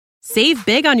Save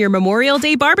big on your Memorial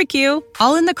Day barbecue,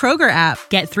 all in the Kroger app.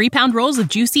 Get 3-pound rolls of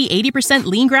juicy 80%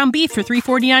 lean ground beef for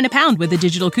 $3.49 a pound with a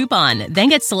digital coupon. Then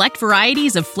get select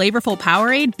varieties of flavorful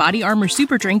Powerade, Body Armor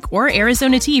Super Drink, or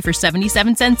Arizona tea for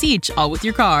 77 cents each, all with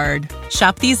your card.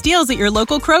 Shop these deals at your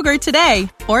local Kroger today,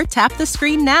 or tap the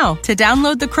screen now to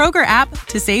download the Kroger app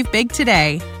to save big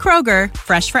today. Kroger,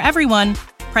 fresh for everyone.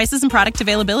 Prices and product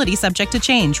availability subject to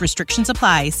change. Restrictions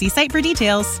apply. See site for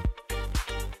details.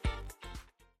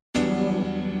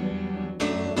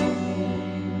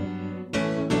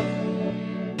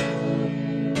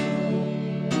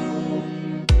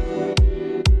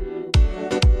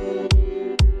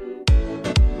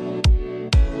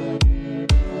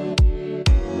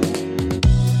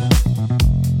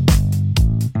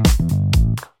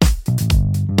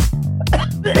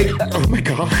 Oh my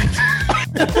God.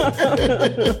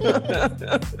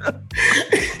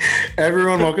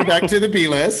 Everyone, welcome back to the B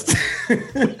list.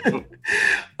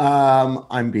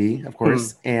 I'm B, of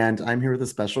course, and I'm here with a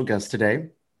special guest today.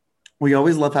 We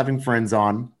always love having friends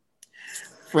on.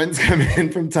 Friends come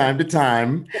in from time to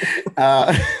time.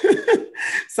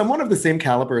 Someone of the same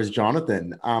caliber as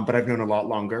Jonathan, but I've known a lot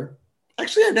longer.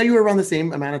 Actually, I know you were around the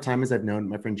same amount of time as I've known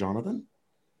my friend Jonathan.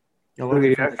 Who do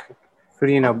you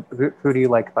know? Who do you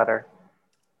like better?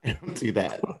 I don't do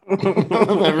that.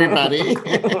 Everybody.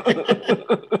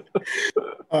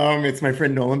 It's my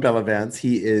friend Nolan Bellavance.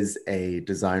 He is a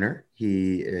designer.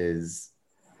 He is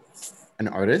an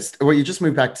artist. Well, you just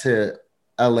moved back to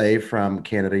LA from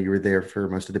Canada. You were there for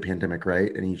most of the pandemic,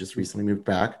 right? And you just recently moved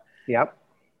back. Yep.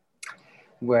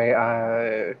 Wait,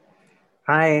 hi.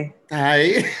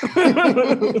 Hi.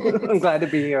 I'm glad to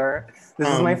be here.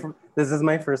 This is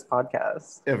my first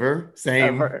podcast. Ever?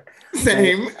 Same. Ever.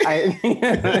 Same.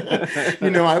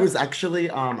 I was actually,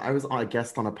 I was a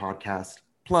guest on a podcast.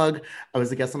 Plug. I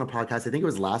was a guest on a podcast. I think it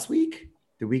was last week,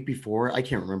 the week before. I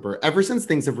can't remember. Ever since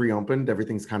things have reopened,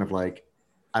 everything's kind of like,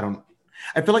 I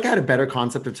feel like I had a better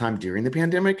concept of time during the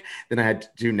pandemic than I had to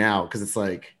do now. Cause it's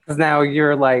like. Cause now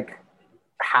you're like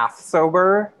half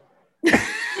sober.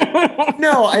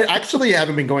 No, I actually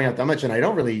haven't been going out that much, and I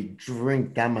don't really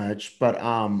drink that much. But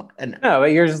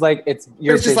but you're just like it's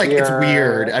just like it's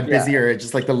weird. I'm busier. It's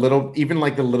just like the little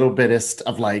bittest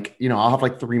of like I'll have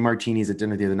like 3 martinis at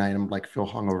dinner the other night. And I'm like feel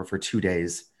hungover for 2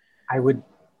 days. I would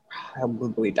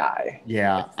probably die.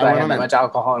 Yeah, I had that much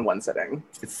alcohol in one sitting.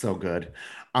 It's so good.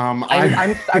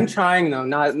 I'm trying though.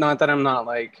 Not that I'm not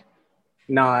like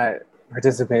not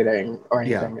participating or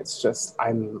anything. Yeah. It's just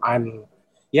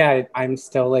I'm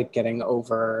still like getting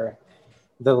over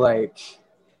the like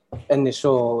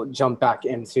initial jump back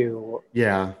into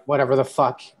whatever the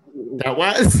fuck that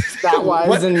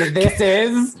was and this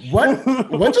is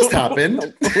what just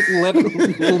happened.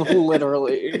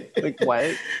 Literally like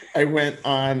what? I went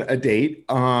on a date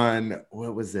on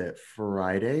what was it,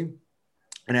 Friday,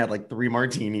 and I had like 3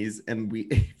 martinis and we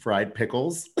ate fried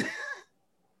pickles.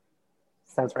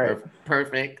 Sounds right.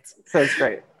 Perfect. Sounds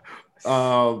great.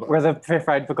 Were the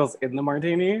fried pickles in the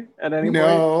martini at any point?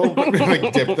 No,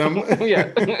 like dip them.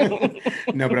 Yeah.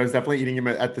 No, but I was definitely eating them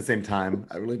at the same time.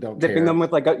 I really don't Dipping them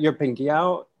with like your pinky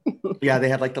out? Yeah, they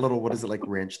had like the little, what is it, like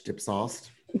ranch dip sauce?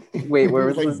 Wait, where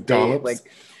was like this dollops? Like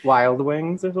Wild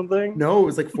Wings or something? No, it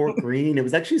was like Fort Greene. It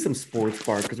was actually some sports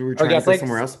bar because we were trying to go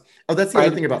somewhere else. Oh, that's the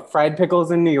other thing about fried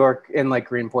pickles in New York in like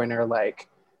Greenpoint are like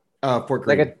Fort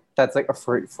Greene. That's like a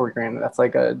Fort Greene. That's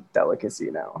like a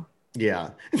delicacy now. Yeah.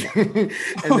 And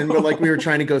then we were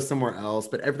trying to go somewhere else,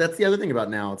 but that's the other thing about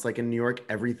now. It's like in New York,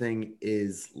 everything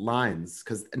is lines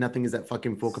because nothing is at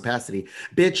fucking full capacity.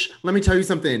 Bitch, let me tell you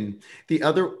something.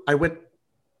 I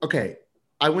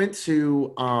went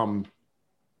to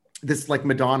this like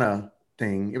Madonna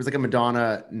thing. It was like a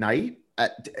Madonna night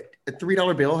at a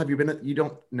 $3 bill. Have you been you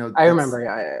don't know? I remember,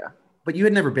 yeah. But you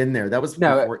had never been there. That was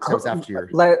before, that was after your.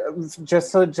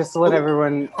 Just to let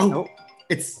everyone. Oh,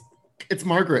 it's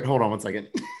Margaret. Hold on 1 second.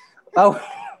 Oh,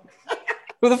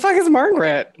 who the fuck is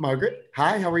Margaret? Margaret,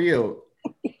 hi. How are you?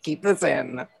 Keep this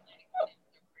in.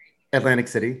 Atlantic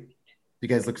City. You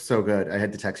guys look so good. I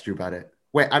had to text you about it.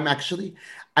 Wait, I'm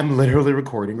literally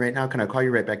recording right now. Can I call you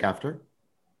right back after?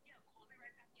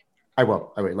 I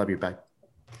will. I wait. Love you. Bye.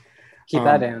 Keep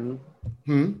that in.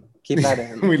 Keep that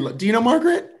in. Do you know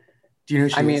Margaret? Do you know who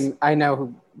she is? I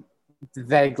know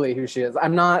vaguely who she is.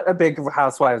 I'm not a big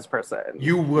Housewives person.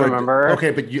 You would remember?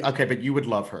 Okay, but you would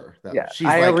love her. Though. Yeah, she's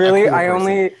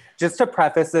only just to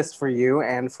preface this for you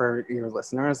and for your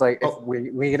listeners. Like, if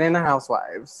we get into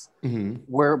Housewives,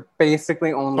 we're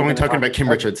basically only talking about Kim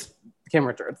Richards. Kim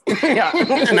Richards. Yeah,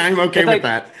 and I'm okay with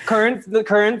that. The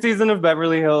current season of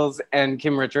Beverly Hills and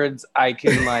Kim Richards, I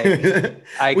can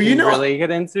really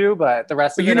get into, but the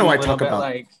rest of it, I talk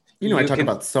about. I talk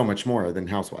about so much more than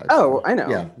Housewives. Oh, I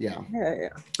know. Yeah.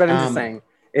 But I'm just saying,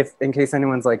 if in case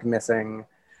anyone's like missing,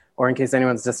 or in case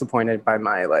anyone's disappointed by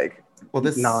my like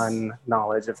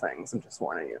non-knowledge of things, I'm just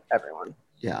warning you, everyone.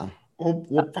 Yeah.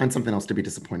 We'll find something else to be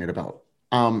disappointed about.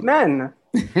 Men.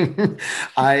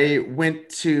 I went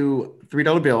to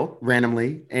 $3 Bill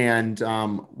randomly and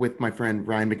with my friend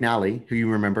Ryan McNally, who you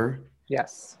remember.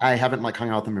 Yes. I haven't like hung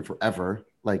out with him in forever.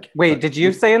 Like, wait, did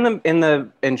you say in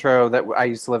the intro that I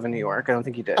used to live in New York? I don't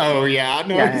think you did. Oh yeah,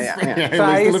 no, yeah. So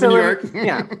I used to live in New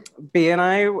York. Yeah, B and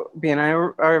I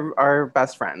are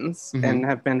best friends and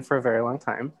have been for a very long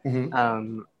time.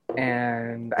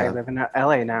 And I live in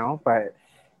LA now, but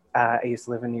I used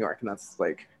to live in New York, and that's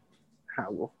like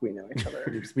how we know each other.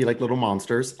 We used to be like little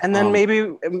monsters. And then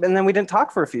and then we didn't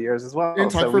talk for a few years as well. We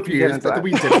didn't talk for a few years, but then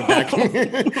we did it back.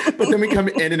 But then we come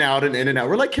in and out and in and out.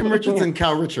 We're like Kim Richards and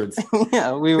Cal Richards.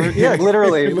 Yeah, we were. Yeah,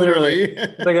 literally.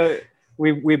 Like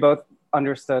we both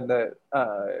understood that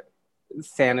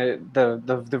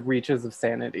the reaches of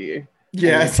sanity.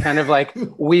 Yes. Kind of like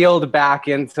wheeled back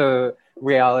into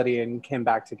reality and came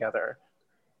back together.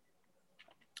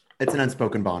 It's an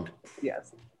unspoken bond.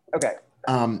 Yes. Okay.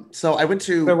 So I went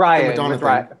to the Ryan, Madonna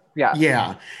thing.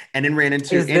 Yeah. And then ran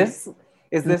into Is this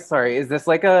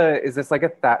like a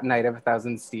night of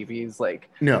 1,000 Stevies?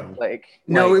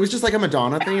 No, it was just like a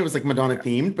Madonna thing. It was like Madonna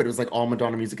themed, but it was like all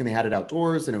Madonna music, and they had it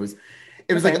outdoors, and it was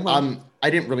like I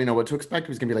didn't really know what to expect. It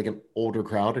was gonna be like an older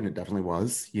crowd, and it definitely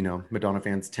was. Madonna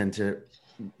fans tend to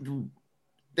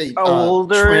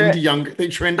trend younger. They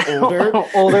trend older.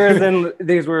 Older as in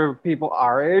these were people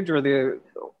our age, or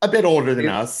a bit older than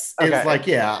us. Okay. It's like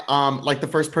like the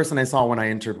first person I saw when I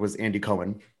entered was Andy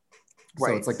Cohen. So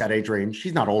it's like that age range.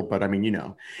 She's not old, but I mean,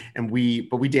 and we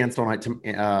danced all night to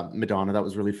Madonna. That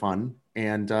was really fun.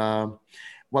 And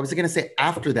what was I going to say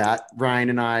after that? Ryan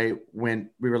and I we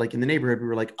were like in the neighborhood. We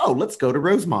were like, oh, let's go to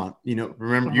Rosemont.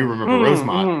 Remember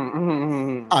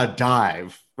Rosemont? A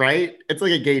dive, right? It's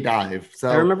like a gay dive. So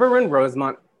I remember when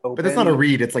Rosemont opened. But it's not a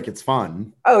read. It's like, it's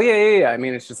fun. Oh, yeah. I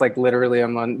mean, it's just like literally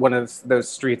I'm on one of those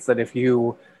streets that if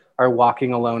you are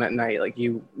walking alone at night, like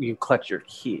you clutch your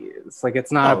keys. Like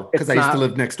it's not because I used to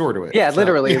live next door to it. Yeah, so.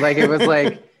 Literally. Like it was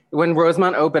like when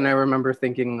Rosemont opened, I remember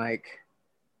thinking like,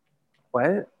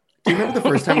 what? Do you remember the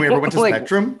first time we ever went to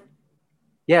Spectrum?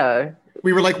 Yeah.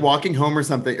 We were like walking home or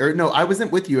something. Or no, I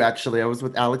wasn't with you actually. I was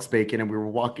with Alex Bacon, and we were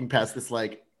walking past this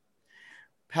like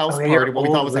house party. What we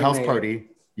thought was a house party.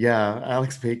 Yeah,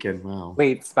 Alex Bacon. Wow.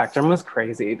 Wait, Spectrum was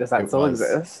crazy. Does that still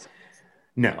exist?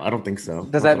 No, I don't think so.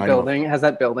 Has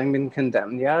that building been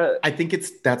condemned yet? I think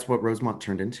that's what Rosemont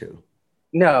turned into.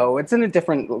 No, it's in a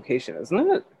different location,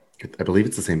 isn't it? I believe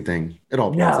it's the same thing. It all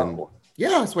depends. No.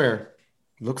 Yeah, I swear.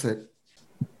 Looks it.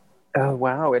 Oh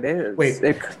wow, it is. Wait.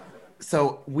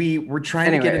 So we were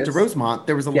trying to get into Rosemont.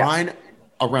 There was a line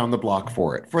around the block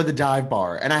for the dive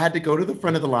bar, and I had to go to the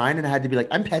front of the line, and I had to be like,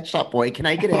 I'm Pet Shop Boy, can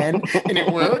I get in? And it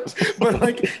worked. But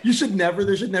like there should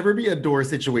never be a door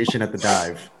situation at the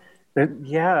dive.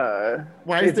 Yeah.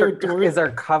 Why is there a door? Is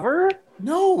there cover?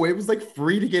 No, it was like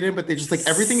free to get in, but they just like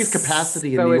everything is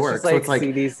capacity in New York. So it's like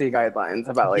CDC guidelines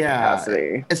about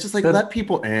capacity. It's just like let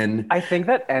people in. I think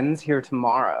that ends here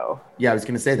tomorrow. Yeah, I was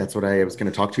gonna say that's what I was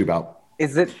gonna talk to you about.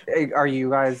 Are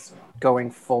you guys going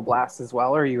full blast as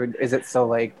well, or is it still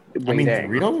like waiting? I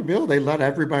mean, $3 bill, they let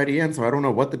everybody in, so I don't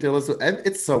know what the deal is.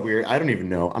 It's so weird. I don't even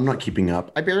know. I'm not keeping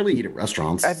up. I barely eat at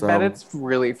restaurants. I bet it's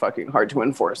really fucking hard to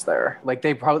enforce there. Like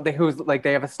they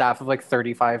have a staff of like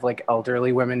 35 like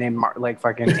elderly women named like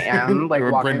fucking Anne, like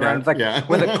walking around like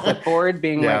with a clipboard,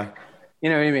 being like, you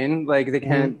know what I mean? Like they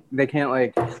can't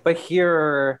like. But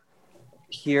here,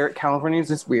 California is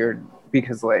just weird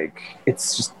because like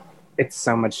it's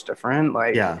so much different.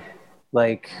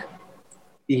 Like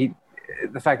the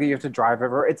fact that you have to drive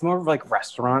over, it's more of like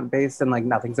restaurant based and like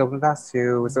nothing's open past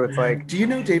 2. So it's like, do you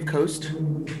know Dave Coast?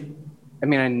 I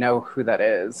mean, I know who that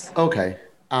is. Okay.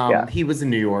 He was in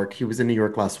New York. He was in New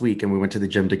York last week, and we went to the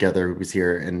gym together. He was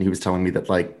here, and he was telling me that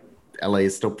like LA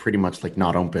is still pretty much like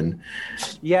not open.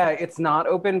 Yeah, it's not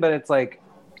open, but it's like,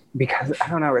 because I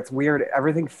don't know, it's weird.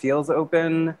 Everything feels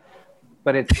open,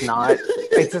 but it's not.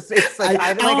 It's like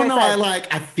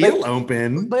I feel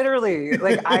open. Literally,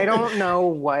 like I don't know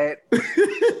what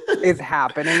is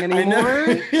happening anymore,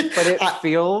 but it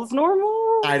feels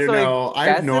normal. I don't know. I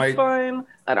have no idea. Fine.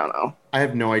 I don't know. I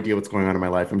have no idea what's going on in my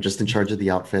life. I'm just in charge of the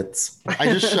outfits. I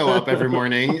just show up every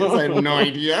morning. So I have no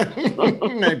idea.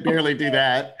 I barely do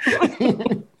that.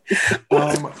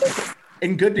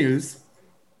 In good news,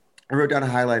 I wrote down a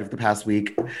highlight of the past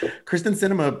week. Kristen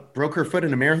Sinema broke her foot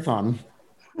in a marathon.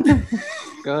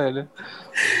 Good.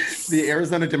 The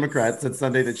Arizona Democrat said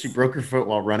Sunday that she broke her foot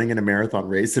while running in a marathon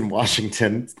race in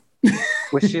Washington.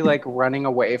 Was she like running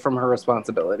away from her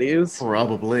responsibilities?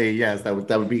 Probably, yes. That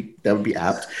would be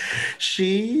apt.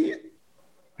 She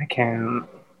I can't.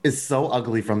 is so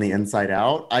ugly from the inside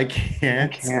out. I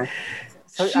can't.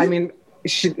 So I mean,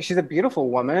 she's a beautiful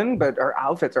woman, but her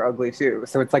outfits are ugly too.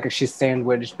 So it's like she's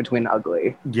sandwiched between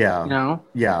ugly. Yeah. You know?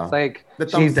 Yeah. It's like the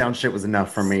thumbs down shit was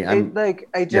enough for me.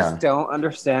 I just don't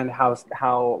understand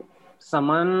how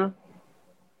someone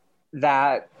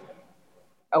that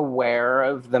aware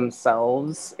of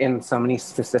themselves in so many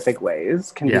specific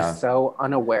ways can be so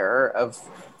unaware of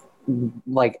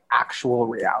like actual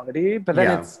reality, but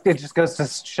then it just goes to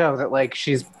show that like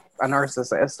she's a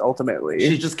narcissist ultimately.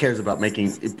 She just cares about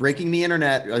breaking the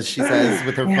internet, as she says,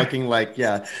 with her fucking like,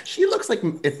 she looks like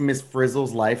if Miss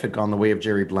Frizzle's life had gone the way of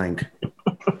Jerry Blank.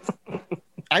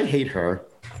 I hate her.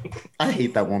 I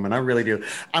hate that woman. I really do.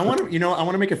 I want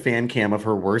to make a fan cam of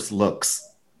her worst looks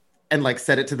and like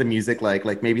set it to the music,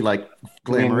 like maybe like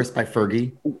Glamorous by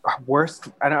Fergie. Worst?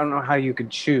 I don't know how you could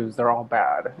choose. They're all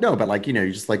bad. No, but like, you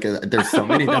just like, there's so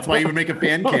many. That's why you would make a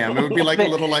fan cam. It would be like a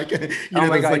little like, oh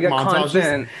my God, like montages.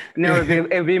 Content. No,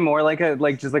 it'd be more like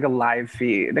just like a live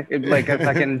feed. It'd be like a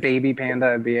fucking baby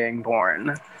panda being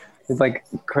born. It's like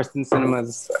Kristen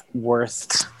Cinema's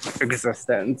worst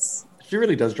existence. She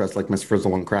really does dress like Miss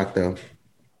Frizzle on crack, though.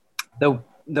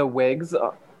 The wigs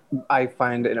I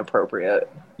find inappropriate.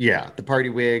 Yeah, the party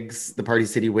wigs, the Party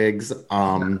City wigs,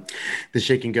 the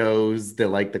shake and goes,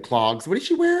 the clogs. What did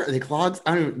she wear? Are they clogs?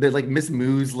 I don't know. They're like Miss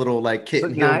Moo's little like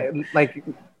kitten heel. Like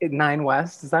Nine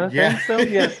West. Is that a thing still?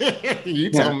 Yes.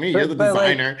 You tell me. You're the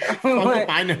designer.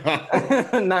 I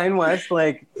know. Nine West,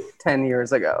 like 10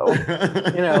 years ago.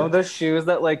 The shoes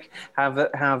that like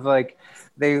have like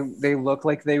they look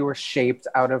like they were shaped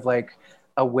out of like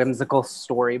a whimsical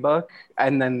storybook,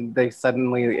 and then they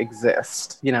suddenly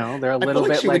exist. They're a little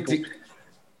bit like.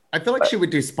 I feel like she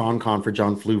would do SpawnCon for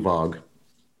John Fluvog.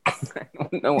 I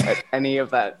don't know what any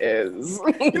of that is.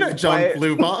 John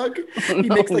Fluvog? He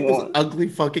makes like those ugly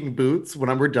fucking boots.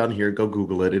 When we're done here, go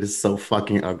Google it. It is so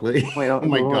fucking ugly. Wait, oh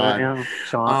my God.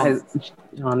 John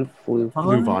Fluvog?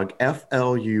 Fluvog.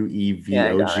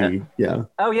 Fluvog. Yeah.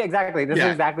 Oh, yeah, exactly. This is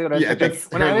exactly what I was thinking.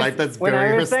 That's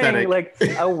very aesthetic. Saying like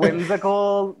a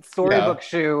whimsical storybook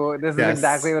shoe, this is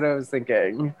exactly what I was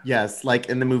thinking. Yes, like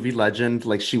in the movie Legend,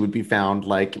 like she would be found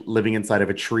like living inside of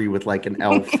a tree with like an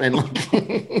elf and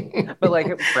like but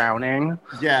like frowning.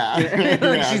 Yeah.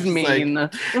 Like she's mean.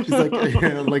 She's like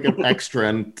an extra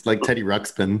and like Teddy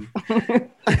Ruxpin.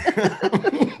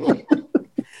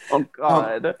 Oh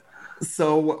God.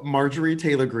 So Marjorie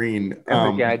Taylor Greene.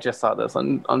 I just saw this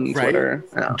on Twitter.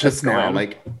 Right? Yeah, just now.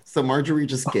 So Marjorie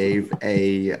just gave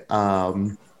a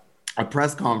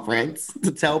press conference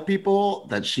to tell people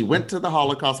that she went to the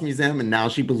Holocaust Museum and now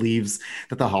she believes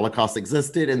that the Holocaust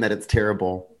existed and that it's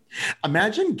terrible.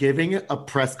 Imagine giving a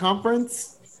press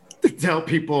conference to tell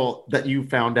people that you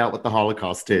found out what the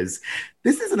Holocaust is.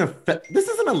 This is an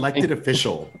elected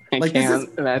official. We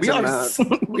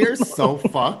are so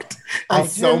fucked on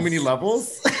so many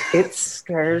levels. It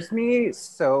scares me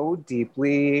so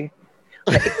deeply.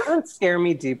 It doesn't scare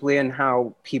me deeply in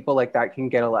how people like that can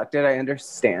get elected. I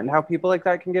understand how people like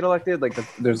that can get elected. Like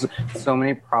there's so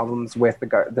many problems with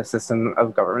the system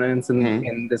of governance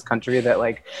in this country that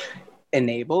like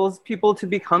enables people to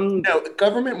become. No, the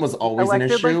government was always an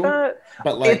issue, like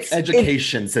but like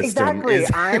education system. Exactly.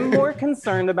 I'm more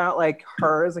concerned about like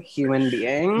her as a human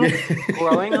being,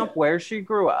 growing up where she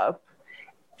grew up,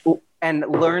 and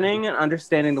learning and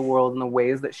understanding the world in the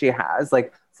ways that she has.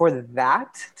 Like for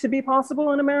that to be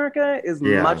possible in America is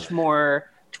much more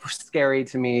scary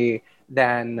to me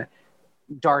than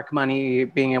dark money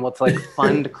being able to like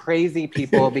fund crazy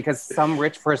people because some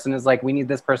rich person is like, we need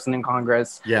this person in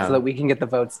Congress so that we can get the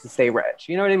votes to stay rich.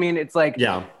 You know what I mean? It's like,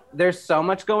 there's so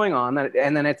much going on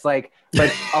and then it's like,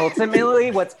 but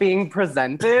ultimately what's being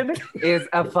presented is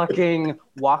a fucking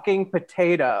walking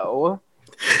potato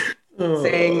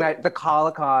saying that the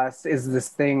Holocaust is this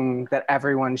thing that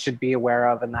everyone should be aware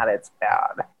of and that it's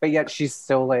bad. But yet she's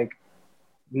still like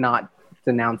not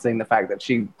denouncing the fact that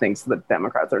she thinks that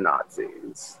Democrats are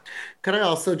Nazis. Could I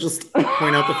also just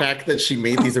point out the fact that she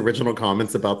made these original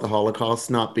comments about the Holocaust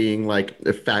not being like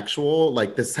factual?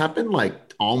 Like this happened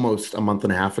like almost a month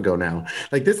and a half ago now.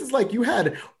 Like this is like you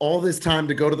had all this time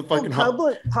to go to the fucking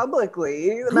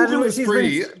publicly. Imagine what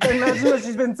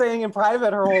she's been saying in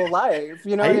private her whole life.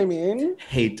 You know what I mean?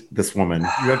 Hate this woman.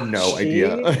 You have no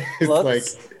idea.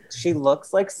 She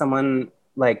looks like someone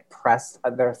like pressed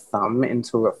their thumb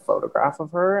into a photograph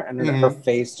of her, and then her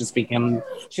face just became.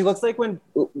 She looks like when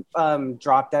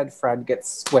Drop Dead Fred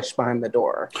gets squished behind the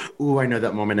door. Ooh, I know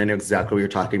that moment. I know exactly what you're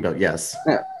talking about. Yes.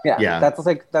 Yeah.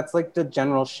 That's like the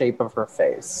general shape of her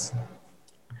face.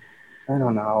 I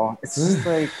don't know. It's just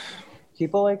like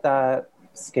people like that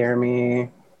scare me.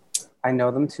 I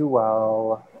know them too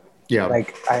well. Yeah.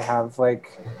 Like I have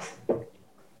like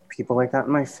people like that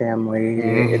in my family.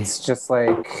 It's just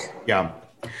like yeah.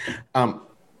 In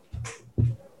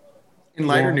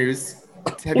lighter news,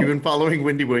 have you been following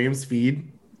Wendy Williams'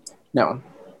 feed? No.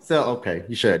 So okay,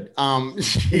 you should.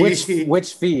 Which feed?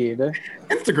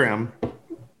 Instagram.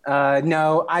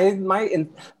 No, I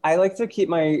like to keep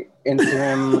my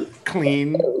Instagram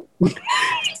clean.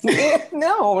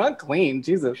 No, not clean.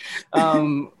 Jesus.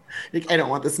 Like, I don't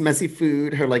want this messy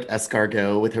food. Her like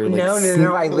escargot with her like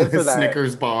no. I live for that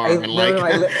Snickers bar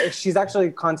she's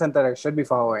actually content that I should be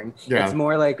following. Yeah. It's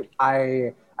more like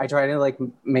I try to like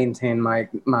maintain my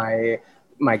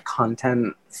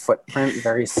content footprint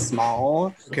very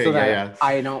small, so that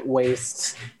I don't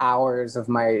waste hours of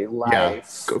my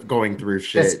life going through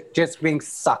shit, just being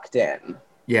sucked in.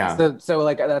 Yeah. So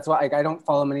like that's why I don't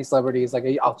follow many celebrities. Like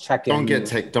I'll check in. Don't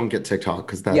get TikTok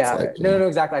because that's no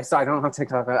exactly. So I don't have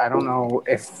TikTok. I don't know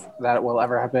if that will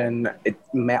ever happen.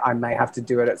 I might have to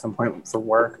do it at some point for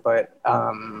work, but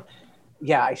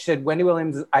I should. Wendy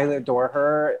Williams, I adore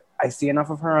her. I see enough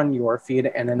of her on your feed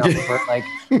and enough of her like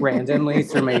randomly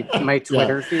through my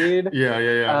Twitter feed.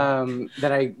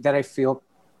 That I feel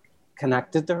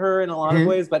connected to her in a lot of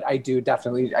ways, but I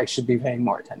should be paying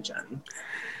more attention.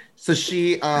 So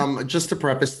she, just to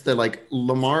preface, the like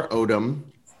Lamar Odom,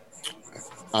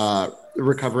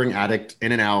 recovering addict,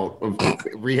 in and out of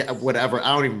rehab, whatever.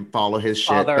 I don't even follow his shit.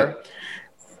 Father.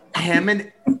 But him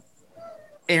and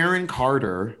Aaron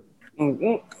Carter,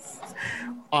 they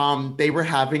were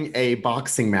having a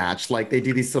boxing match. Like they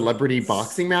do these celebrity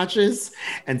boxing matches,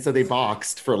 and so they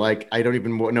boxed for like I don't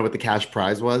even know what the cash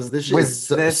prize was. Was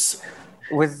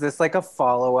this like a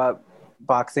follow-up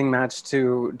boxing match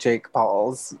to Jake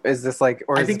Paul's? Is this like,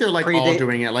 or I think they're like all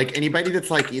doing it. Like anybody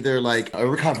that's like either like a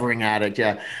recovering addict,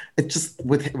 it's just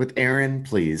with Aaron,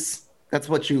 please. That's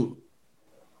what you.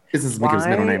 This is his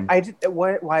middle name.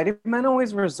 Why do men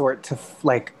always resort to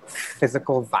like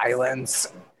physical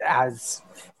violence as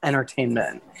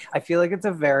entertainment? I feel like it's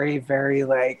a very, very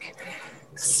like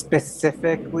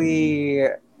specifically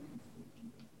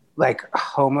like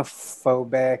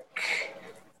homophobic,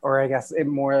 or I guess it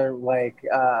more like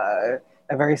a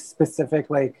very specific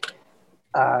like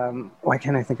why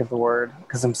can't I think of the word?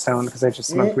 Because I'm stoned because I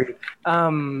just smoked weed.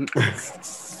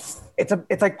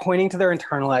 It's like pointing to their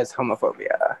internalized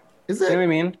homophobia. Is it? You know what I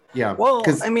mean? Yeah. Well,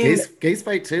 I mean, gays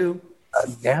fight too.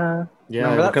 Yeah.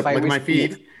 Remember that fight? My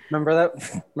feed. Remember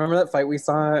that fight we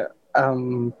saw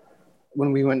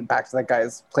when we went back to that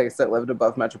guy's place that lived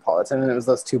above Metropolitan, and it was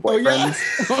those two boyfriends.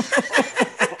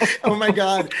 Oh my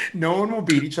God. No one will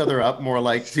beat each other up more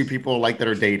like two people like that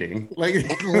are dating.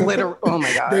 Like literally, oh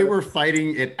my God. They were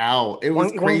fighting it out. It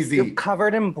was crazy.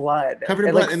 Covered in blood.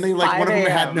 And they like one of them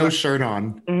had no shirt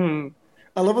on. Mm-hmm.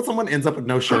 I love when someone ends up with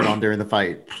no shirt on during the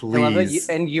fight. Please. I love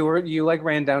that you like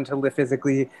ran down to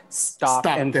physically stop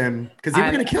them because you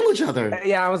were gonna kill each other.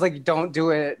 Yeah, I was like, don't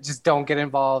do it. Just don't get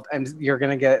involved, and you're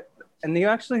gonna get. And you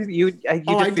actually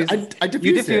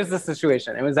diffused the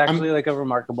situation. It was actually like a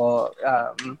remarkable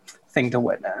thing to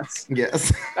witness.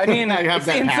 Yes. I mean, I have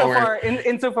that power.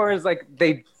 Insofar as like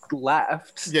they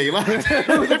left. Yeah, you left.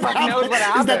 Who the fuck knows what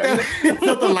happened? Is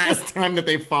that the last time that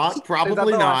they fought?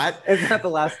 Probably not. Is that the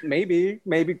last? Maybe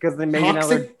because then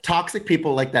maybe toxic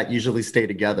people like that usually stay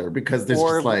together because there's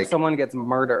just like someone gets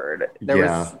murdered. There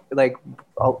was like,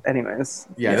 anyways.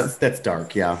 Yeah, that's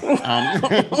dark. Yeah.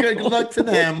 Good luck to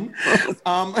them.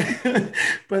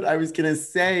 But I was gonna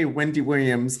say Wendy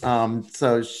Williams.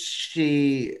 So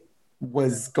she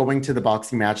was going to the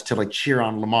boxing match to like cheer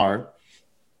on Lamar.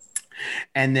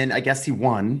 And then I guess he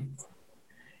won.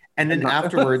 And then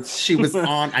afterwards, she was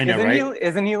on. I know, right?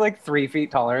 Isn't he like 3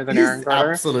 feet taller than Aaron Carter?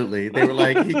 Absolutely. They were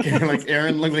like,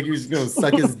 Aaron looked like he was going to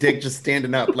suck his dick just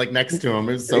standing up like next to him.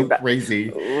 It was so crazy.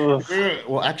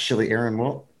 Well, actually,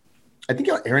 I think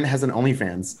Aaron has an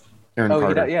OnlyFans. Aaron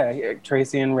Carter. Yeah.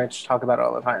 Tracy and Rich talk about it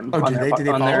all the time. Oh, do they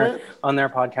follow it? On their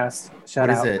podcast. Shout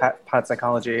out Pat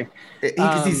Psychology.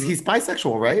 Because he's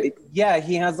bisexual, right? Yeah,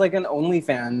 he has like an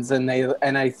OnlyFans,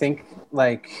 and I think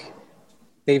like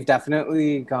they've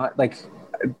definitely got like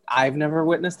I've never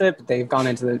witnessed it, but they've gone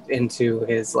into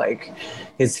his like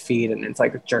his feed, and it's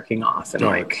like jerking off and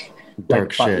like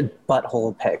dark shit,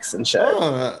 butthole pics and shit.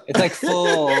 It's like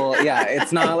full. Yeah,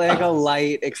 it's not like a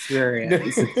light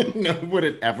experience. No, would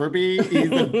it ever be? He's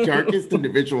the darkest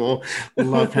individual.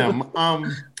 Love him.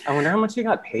 I wonder how much he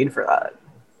got paid for that.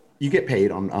 You get paid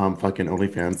on fucking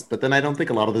OnlyFans, but then I don't think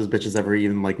a lot of those bitches ever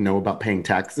even like know about paying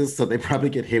taxes, so they probably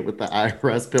get hit with the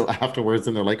IRS bill afterwards,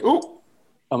 and they're like, "Oh,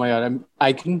 oh my god,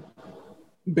 I can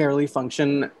barely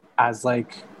function as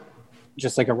like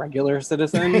just like a regular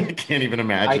citizen." I can't even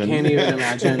imagine. I can't even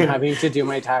imagine having to do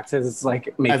my taxes,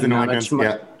 like making that much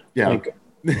money. Yeah. Like,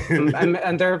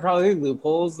 and there are probably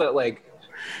loopholes that like,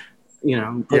 you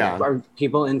know, put our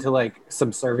people into like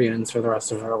subservience for the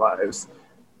rest of their lives.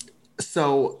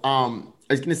 So, I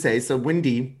was gonna say, so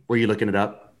Wendy, were you looking it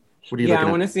up? What are you I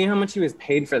want to see how much he was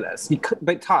paid for this.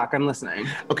 But talk, I'm listening.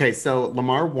 Okay, so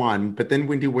Lamar won, but then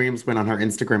Wendy Williams went on her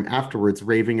Instagram afterwards,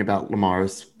 raving about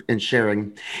Lamar's and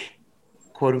sharing,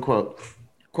 quote unquote,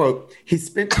 quote, "He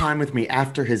spent time with me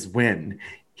after his win.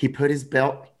 He put this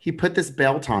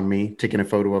belt on me," taking a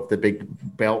photo of the big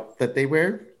belt that they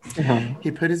wear.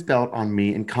 "He put his belt on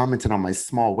me and commented on my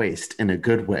small waist in a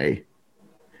good way."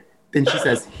 Then she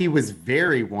says, "He was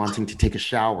very wanting to take a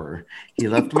shower. He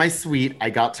left my suite. I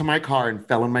got to my car and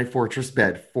fell in my fortress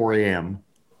bed, 4 a.m.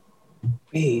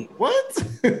 Wait. What?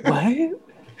 What?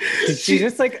 Did she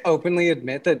just like openly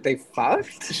admit that they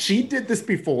fucked? She did this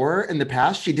before in the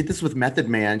past. She did this with Method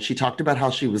Man. She talked about how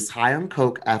she was high on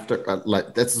coke after,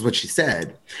 this is what she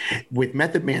said, with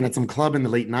Method Man at some club in the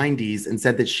late 90s, and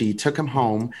said that she took him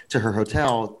home to her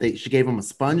hotel. She gave him a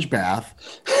sponge bath.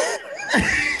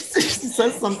 She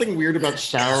says something weird about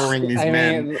showering these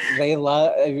men. Mean, they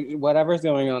love whatever's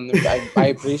going on. I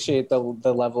appreciate the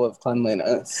level of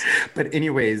cleanliness. But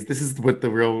anyways, this is what the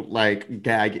real like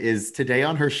gag is. Today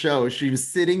on her show, she was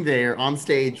sitting there on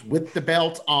stage with the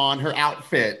belt on her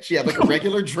outfit. She had like a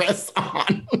regular dress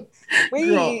on.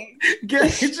 Wait. Girl,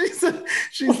 she's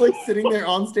like sitting there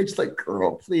on stage. She's like,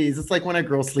 "Girl, please." It's like when a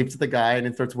girl sleeps with a guy and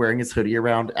then starts wearing his hoodie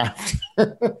around after.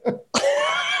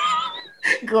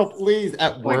 Girl, please,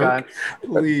 at work. Oh my God.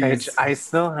 Please. Bitch, I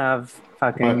still have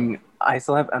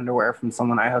underwear from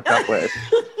someone I hooked up with.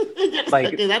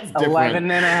 Like, okay, that's 11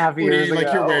 and a half years ago.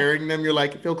 Like, you're wearing them, you're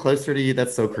like, feel closer to you.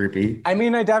 That's so creepy. I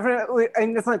mean, and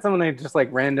it's not someone I just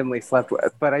like randomly slept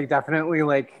with, but I definitely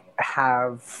like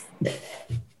have.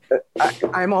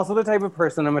 I'm also the type of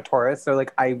person, I'm a Taurus, so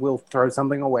like I will throw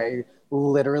something away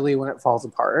literally when it falls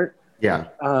apart. Yeah.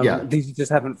 These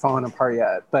just haven't fallen apart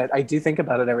yet, but I do think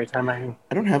about it every time I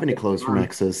don't have any clothes from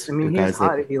exes. I mean, he's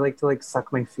hot. He liked to like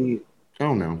suck my feet.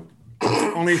 Oh no.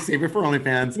 Only save it for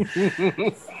OnlyFans.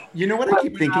 You know what I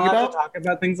keep thinking about? Talk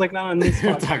about things like that on this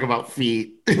podcast. Talk about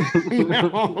feet.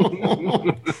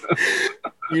 No.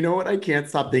 You know what I can't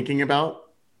stop thinking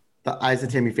about? The Eyes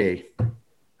of Tammy Faye.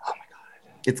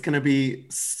 It's going to be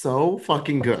so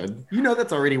fucking good. You know,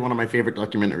 that's already one of my favorite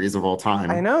documentaries of all time.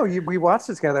 I know. We watched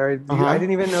it together. I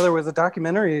didn't even know there was a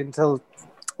documentary until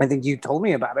I think you told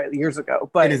me about it years ago.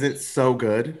 But and is it so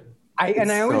good? I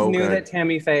always knew that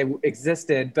Tammy Faye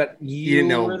existed, but you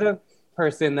were the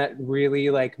person that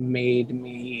really like made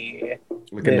me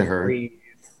look into her. Breathe,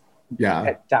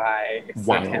 die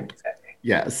for Tammy Faye.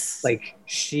 Yes. Like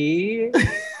she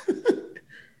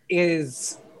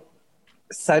is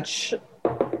such...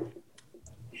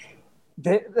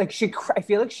 Like I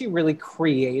feel like she really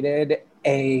created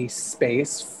a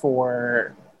space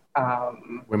for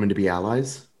women to be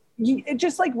allies.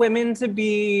 Just like women to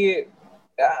be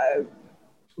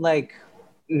like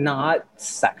not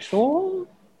sexual.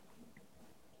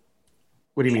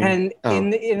 What do you mean?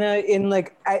 And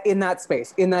in that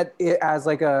space, as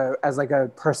like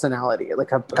a personality,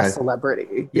 like a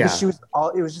celebrity. Because she was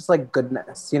it was just like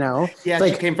goodness, you know? Yeah,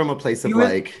 like, she came from a place of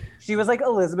she was like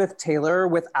Elizabeth Taylor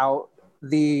without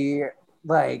the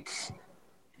like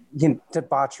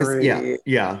debauchery.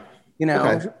 Yeah. You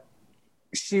know,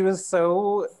 she was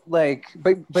so like,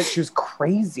 but she was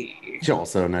crazy. She's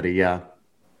also nutty. Yeah,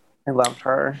 I loved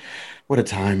her. What a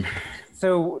time.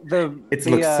 So it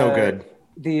looks so good.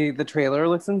 The trailer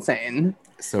looks insane.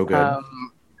 So good.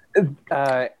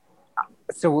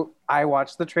 So I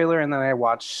watched the trailer and then I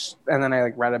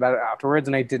like read about it afterwards,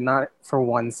 and I did not for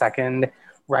 1 second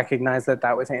recognize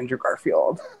that was Andrew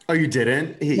Garfield. Oh, you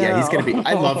didn't? No. Yeah, he's gonna be.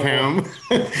 I love him.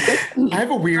 I have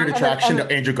a weird attraction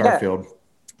to Andrew Garfield.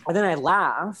 And then I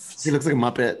laughed. He looks like a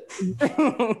Muppet.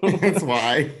 That's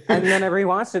why. And then I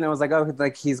rewatched it and I was like, oh,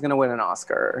 like he's gonna win an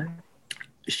Oscar.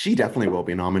 She definitely will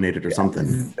be nominated or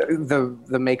something.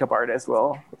 The makeup artist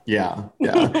will. Yeah.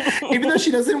 Even though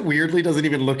she doesn't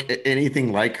even look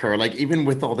anything like her. Like even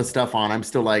with all the stuff on, I'm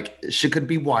still like, she could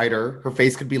be whiter. Her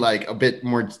face could be like a bit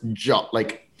more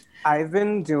like I've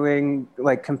been doing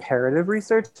like comparative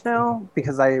research now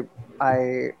because I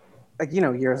like, you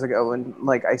know, years ago, and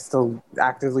like I still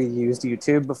actively used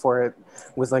YouTube before it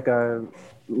was like a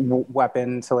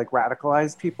weapon to like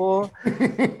radicalize people.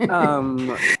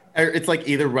 It's like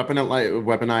either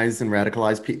weaponize and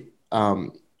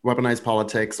weaponize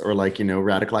politics, or like, you know,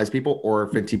 radicalize people, or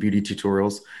Fenty Beauty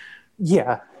tutorials.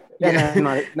 Yeah. And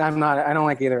I don't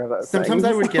like either of those. Sometimes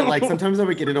things. sometimes I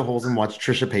would get into holes and watch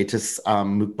Trisha Paytas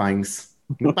mukbangs.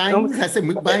 Mukbangs? I said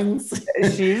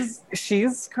mukbangs.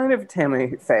 She's kind of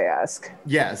Tammy Faye-esque.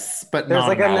 Yes, but there's not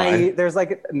like an ally. there's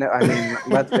like no, I mean,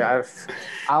 let's because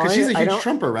she's a huge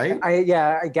Trumper, right?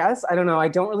 I guess I don't know. I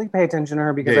don't really pay attention to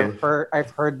her because I've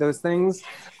heard those things.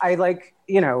 I like,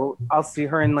 you know, I'll see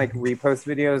her in like repost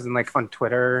videos and like on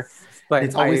Twitter, but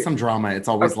it's always some drama. It's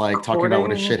always like talking about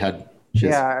what a shithead.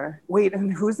 Yeah. Wait,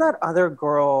 and who's that other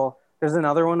girl? There's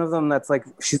another one of them that's like,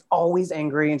 she's always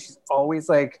angry and she's always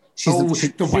like,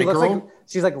 the white girl. Like,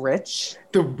 she's like rich.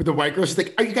 The white girl. She's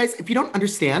like, are you guys? If you don't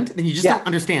understand, then you just don't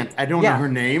understand. I don't know her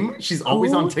name. She's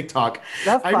always on TikTok. I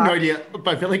have no idea, but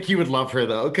I feel like you would love her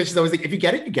though, because she's always like, if you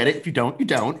get it, you get it. If you don't, you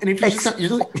don't. And if you just don't,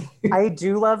 you're like... I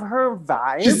do love her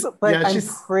vibe, but I'm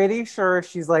pretty sure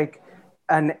she's like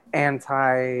an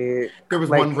anti. There was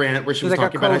one rant where she was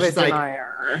talking about how she's like,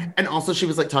 and also she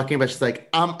was like talking about, she's like,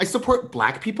 I support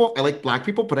black people. I like black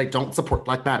people, but I don't support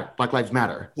Black Lives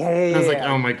Matter. Yeah. And I was like,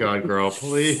 oh my God, girl,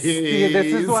 please. See, this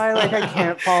is why like I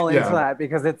can't fall into that,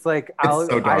 because it's like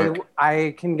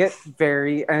I can get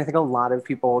very, and I think a lot of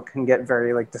people can get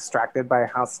very like distracted by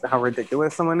how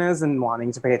ridiculous someone is and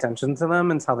wanting to pay attention to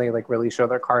them until they like really show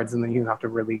their cards, and then you have to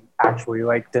really actually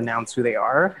like denounce who they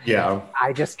are. Yeah.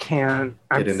 I just can't.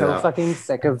 I'm so fucking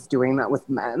sick of doing that with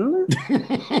men.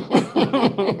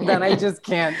 Then I just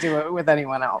can't do it with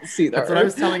anyone else either. That's what I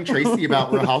was telling Tracy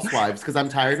about Real Housewives, because I'm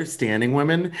tired of standing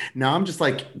women. Now I'm just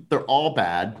like, they're all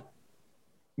bad.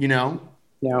 You know?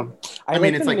 Yeah. I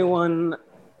mean, it's like the new one.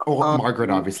 Oh, Margaret,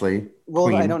 obviously. Well,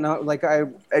 Queen. I don't know. Like, I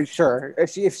sure if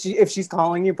she's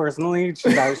calling you personally,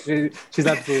 she's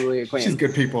absolutely a queen. She's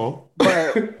good people.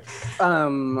 But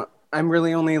I'm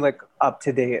really only like up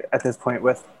to date at this point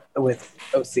with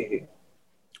OC.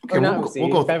 Okay, we'll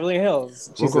go Beverly Hills.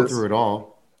 Jesus. We'll go through it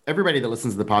all. Everybody that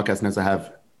listens to the podcast knows I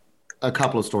have a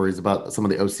couple of stories about some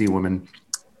of the OC women.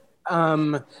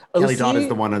 Kelly Dodd is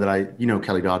the one that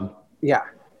Kelly Dodd. Yeah.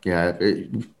 Yeah,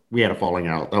 we had a falling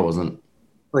out. That wasn't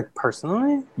like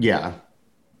personally. Yeah.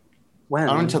 When? I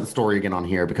don't want to tell the story again on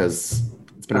here because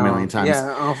it's been a million times.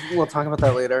 Yeah, we'll talk about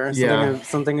that later.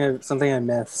 Something I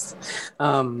missed.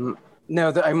 No,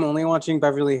 I'm only watching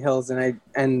Beverly Hills,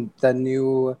 and the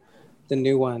new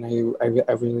one. I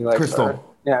really like Crystal. Her.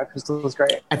 Yeah, Crystal was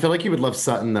great. I feel like you would love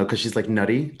Sutton though, because she's like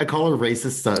nutty. I call her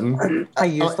racist Sutton. I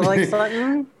used to like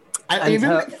Sutton.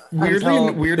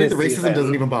 Weirdly, the racism season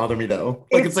doesn't even bother me though.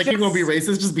 Like it's like, you're gonna be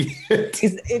racist, just be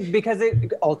it. Because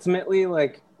it ultimately,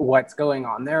 like, what's going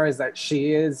on there is that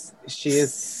she is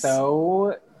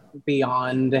so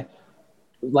beyond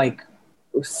like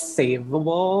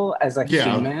savable as a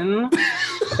human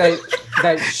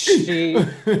that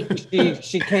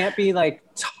she can't be like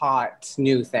taught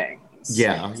new things.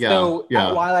 So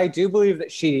while I do believe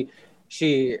that she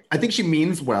I think she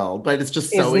means well, but it's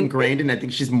just so ingrained, and I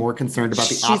think she's more concerned about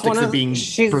the optics of being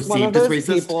perceived as racist. She's one of those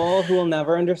people who will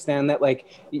never understand that, like,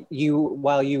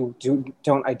 while you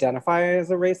don't identify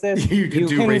as a racist, you can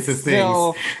do racist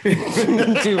things.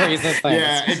 Do racist things.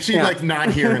 Yeah, and she's like not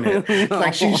hearing it. No.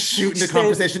 Like she's shooting the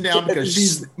conversation down because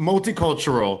she's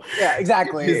multicultural. Yeah,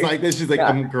 exactly. She's like this. She's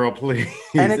like, girl, please.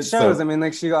 And it shows. So... I mean,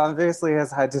 like, she obviously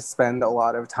has had to spend a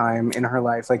lot of time in her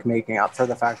life, like, making up for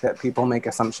the fact that people make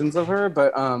assumptions of her.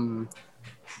 But I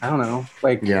don't know,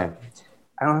 like, I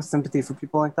don't have sympathy for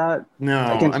people like that. No,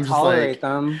 I can tolerate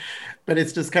them, but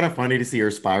it's just kind of funny to see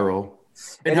her spiral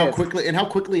and how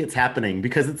quickly it's happening,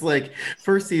 because it's like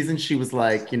first season she was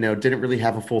like, didn't really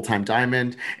have a full-time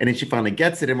diamond, and then she finally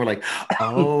gets it, and we're like,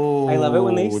 oh, I love it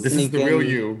when they this is the real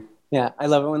you. Yeah, I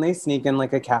love it when they sneak in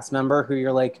like a cast member who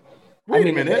you're like, wait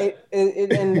a minute.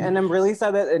 And I'm really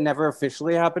sad that it never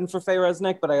officially happened for Faye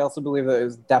Resnick, but I also believe that it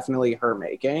was definitely her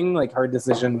making. Like, her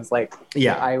decision was like,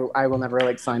 I will never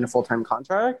like sign a full-time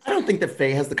contract. I don't think that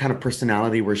Faye has the kind of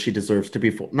personality where she deserves to be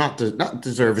full. Not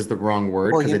deserve is the wrong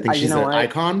word, because I think she's an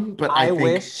icon. But I think...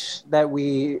 wish that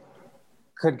we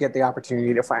could get the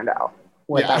opportunity to find out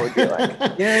what that would be like.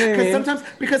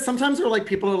 Because sometimes they're like,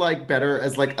 people are like better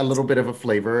as like a little bit of a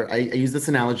flavor. I use this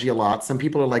analogy a lot. Some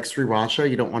people are like sriracha.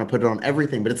 You don't want to put it on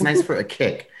everything, but it's nice for a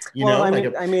kick.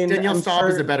 Danielle Staub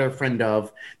is a better friend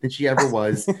of than she ever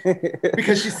was,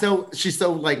 because she's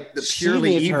so like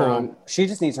purely evil. She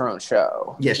just needs her own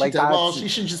show. Yeah, she does. Well, she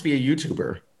should just be a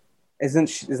YouTuber. Isn't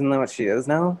that what she is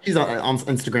now? She's on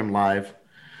Instagram Live.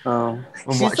 Oh,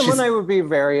 she's someone I would be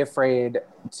very afraid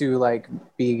to like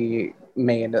be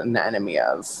made an enemy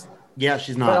of. Yeah,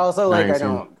 she's not. But also, like, nice, I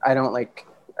don't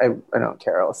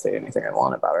care. I'll say anything I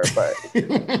want about her, but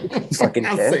fucking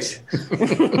bitch.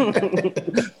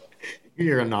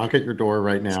 You're a knock at your door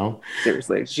right now.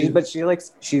 Seriously, she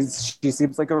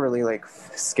seems like a really like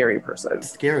scary person.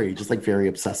 Scary, just like very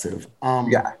obsessive.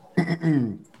 Yeah.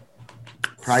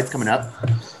 Pride's coming up.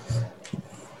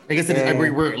 I guess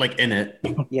we're like in it.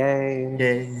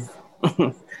 Yay.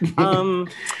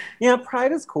 Yeah,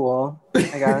 Pride is cool, I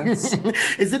guess.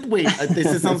 Is it? Wait,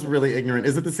 this sounds really ignorant.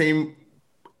 Is it the same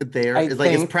there?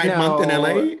 Is Pride Month in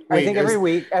LA? Wait, I think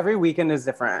every weekend is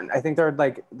different. I think they're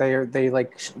like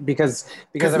because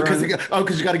you got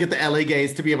to get the LA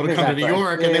gays to be able to come to New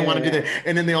York, and they want to do that,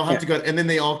 and then they all have to go, and then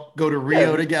they all go to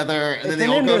Rio together, and then they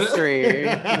all go to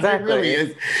exactly. It really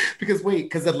is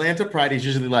because Atlanta Pride is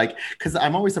usually like because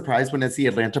I'm always surprised when I see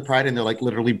Atlanta Pride and they're like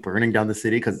literally burning down the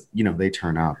city because they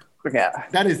turn up. Yeah,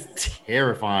 that is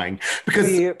terrifying because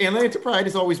Atlanta Pride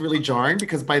is always really jarring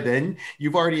because by then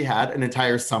you've already had an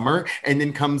entire summer and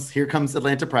then here comes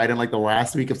Atlanta Pride in like the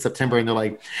last week of September and they're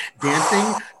like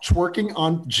dancing, twerking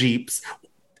on Jeeps.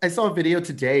 I saw a video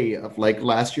today of like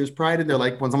last year's Pride and they're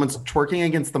like when someone's twerking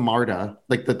against the MARTA,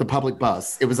 like the public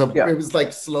bus. It was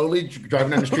like slowly driving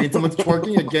down the street and someone's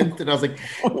twerking against it. I was like,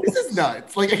 this is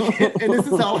nuts. Like, and this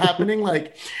is all happening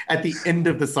like at the end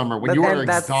of the summer when you are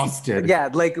exhausted. Yeah,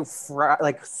 like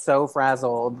so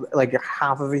frazzled, like you're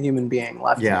half of a human being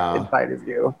left inside of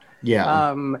you.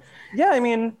 Yeah. Yeah, I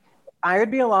mean, I would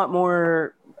be a lot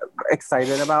more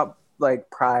excited about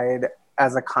like Pride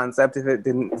as a concept if it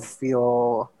didn't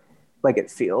feel like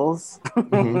it feels.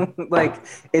 Mm-hmm. Like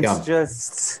it's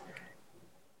just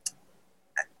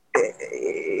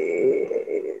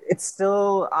it's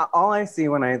still all I see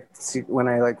when I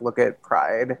like look at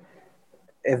Pride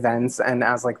events and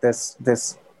as like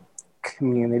this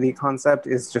community concept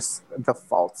is just the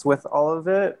faults with all of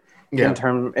it in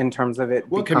terms of it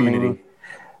what becoming community?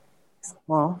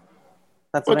 Well,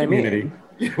 that's what community? I mean.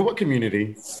 What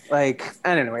community? Like,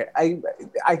 and anyway,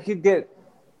 I could get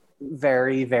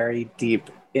very, very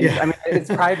deep. I mean, it's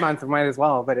Pride Month, might as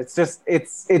well. But it's just,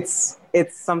 it's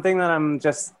something that I'm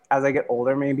just, as I get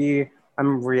older, maybe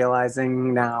I'm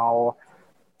realizing now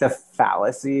the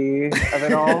fallacy of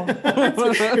it all.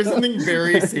 There's something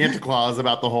very Santa Claus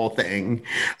about the whole thing.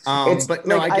 But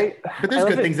no, like, but there's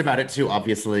good things about it too,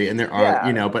 obviously, and there are,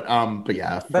 but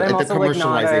yeah, but the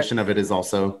commercialization of it is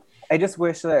also. I just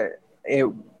wish that it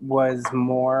was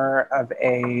more of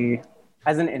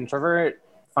as an introvert,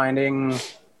 finding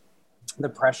the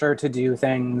pressure to do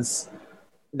things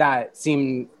that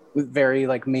seem very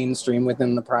like mainstream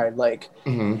within the Pride like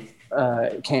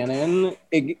canon,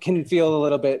 it can feel a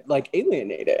little bit like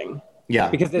alienating. Yeah,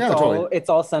 because it's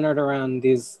all centered around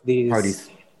these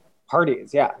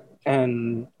parties. Yeah,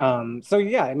 and so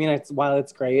yeah, I mean, while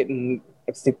it's great and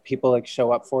people like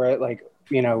show up for it, like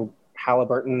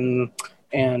Halliburton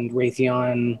and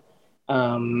Raytheon,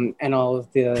 and all of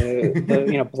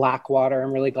the Blackwater.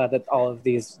 I'm really glad that all of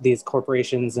these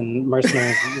corporations and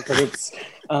mercenary groups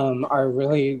are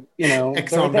really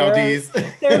Exxon Valdez.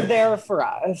 They're there for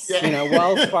us. Yeah.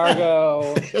 Wells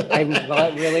Fargo. I'm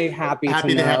really happy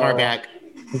to have our back.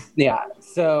 Yeah.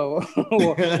 So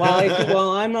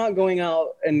while I'm not going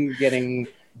out and getting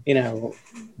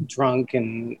drunk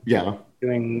and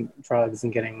doing drugs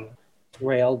and getting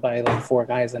railed by like 4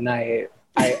 guys a night,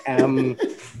 I am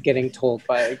getting told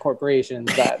by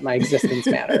corporations that my existence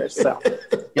matters. So,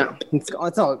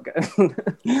 it's all good.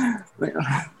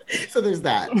 So there's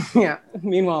that. Yeah.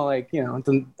 Meanwhile, like,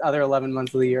 the other 11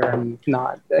 months of the year, I'm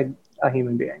not a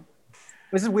human being.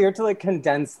 Which is weird to like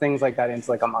condense things like that into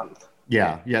like a month.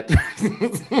 Yeah.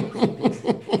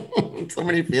 So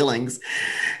many feelings.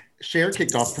 Cher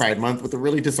kicked off Pride Month with a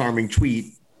really disarming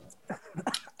tweet.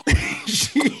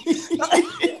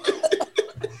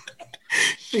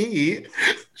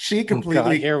 She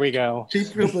completely here we go. She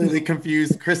completely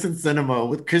confused Kristen Sinema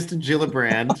with Kristen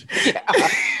Gillibrand.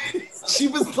 She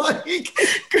was like,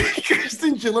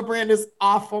 Kristen Gillibrand is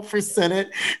awful for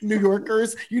Senate. New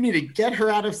Yorkers, you need to get her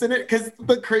out of Senate. Because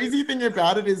the crazy thing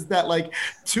about it is that like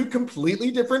 2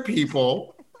 completely different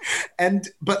people,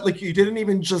 but like you didn't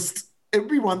even just. It'd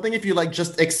be one thing if you like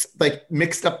just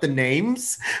mixed up the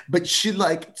names, but she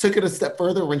like took it a step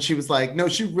further when she was like, no,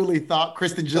 she really thought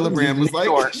Kristen Gillibrand was like,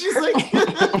 she's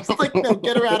like, no,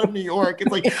 get her out of New York.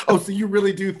 It's like, oh, so you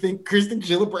really do think Kristen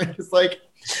Gillibrand is like,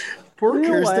 poor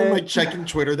Kirsten, like checking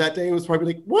Twitter that day was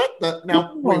probably like, what the?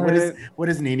 Now, wait, what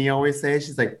does Nene always say?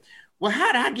 She's like, Well,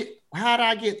 how'd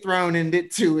I get thrown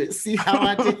into it? See how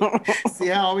I did? See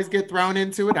how I always get thrown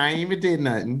into it? I ain't even did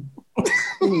nothing.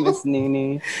 Miss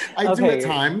Nene. I do at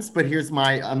times, but here's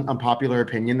my unpopular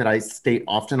opinion that I state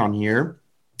often on here.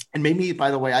 And maybe,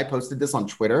 by the way, I posted this on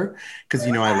Twitter because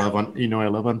I love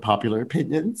unpopular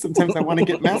opinions. Sometimes I want to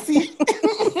get messy.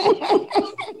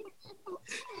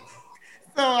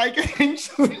 So I can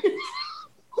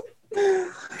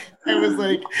I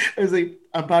was like,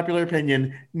 unpopular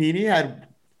opinion. Nene had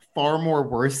far more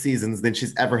worse seasons than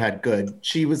she's ever had good.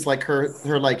 She was like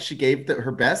she gave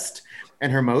her best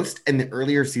and her most in the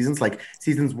earlier seasons, like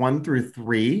seasons 1 through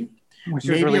 3.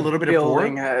 Maybe really a little bit of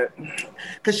 4,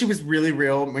 because she was really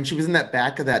real when she was in that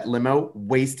back of that limo,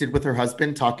 wasted with her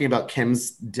husband, talking about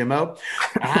Kim's demo.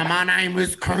 My name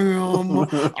is Kim.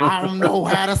 I don't know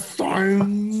how to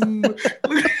sing.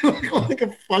 Like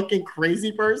a fucking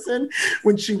crazy person.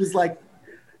 When she was like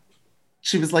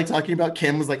talking about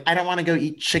Kim, was like, I don't want to go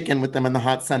eat chicken with them in the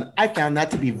hot sun. I found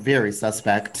that to be very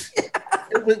suspect.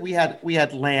 We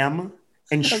had lamb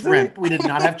and shrimp. We did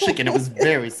not have chicken. It was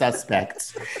very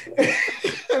suspect.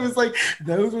 It was like,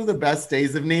 those were the best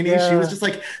days of Nene. Yeah. She was just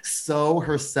like so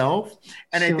herself.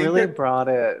 And I think really brought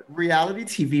it. Reality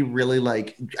TV really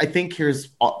I think here's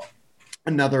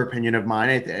another opinion of mine.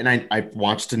 And I've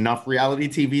watched enough reality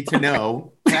TV to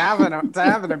know. to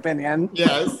have an opinion.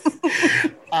 Yes.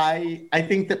 I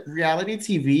think that reality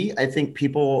TV, I think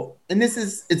people, and it's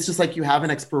just like you have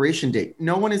an expiration date.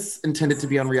 No one is intended to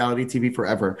be on reality TV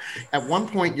forever. At one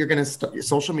point, you're going to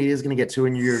social media is going to get to,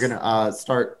 and you're going to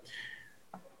start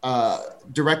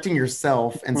directing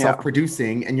yourself and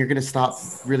self-producing, and you're going to stop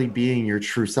really being your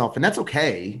true self. And that's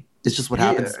okay. It's just what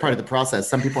happens. It's part of the process.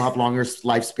 Some people have longer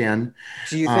lifespan.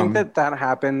 Do you think that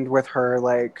happened with her,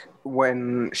 like,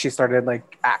 when she started,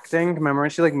 like, acting? Remember when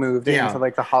she, like, moved into,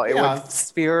 like, the Hollywood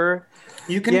sphere?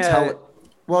 You can tell it.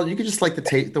 Well, you could just like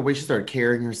the way she started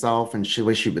carrying herself and the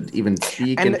way she would even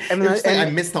speak. And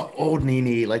I miss the old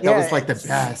Nene. Like, that was, like, the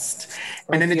best.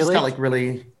 And then it just got, like,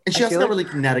 really... And she also got really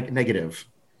negative.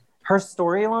 Her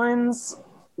storylines,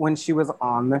 when she was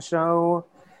on the show,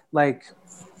 like...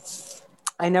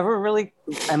 I never really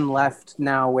am left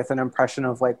now with an impression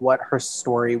of like what her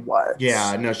story was.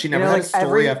 Yeah, no, she never had a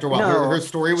story after a while. No, her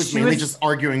story was mainly just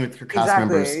arguing with her cast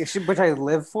members. Which I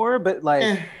live for, but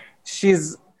like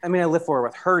I live for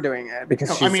with her doing it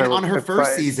because on her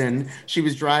first season, she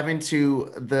was driving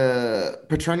to the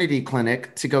paternity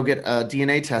clinic to go get a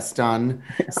DNA test done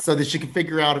so that she could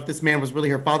figure out if this man was really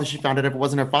her father. She found out if it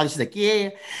wasn't her father. She's like, yeah.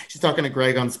 She's talking to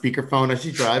Greg on speakerphone as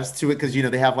she drives to it because,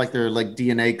 they have like their like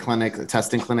DNA clinic,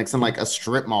 testing clinics in like a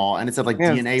strip mall. And it said like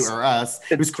DNA or us.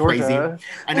 It was crazy. Georgia.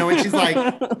 I know.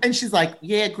 And she's like,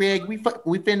 yeah, Greg, we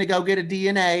finna go get a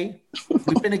DNA.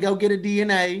 We finna go get a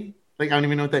DNA. Like, I don't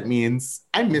even know what that means.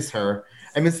 I miss her.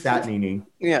 I miss that Nene.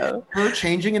 Yeah. Her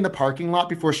changing in the parking lot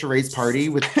before Sheree's party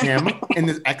with Kim in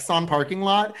the Exxon parking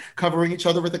lot, covering each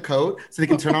other with a coat so they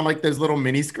can turn on like those little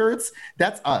mini skirts.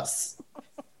 That's us.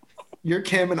 You're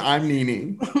Kim and I'm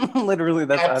Nene. Literally,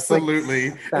 that's absolutely.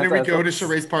 Us. Like, and then we go to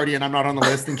Sheree's party and I'm not on the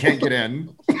list and can't get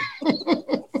in.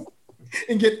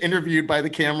 And get interviewed by the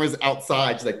cameras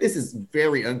outside. She's like, this is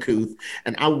very uncouth.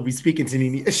 And I will be speaking to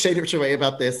Nene Sheree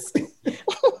about this.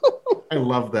 I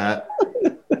love that.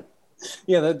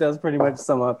 Yeah, that does pretty much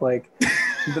sum up like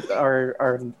our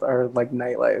like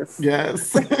nightlife.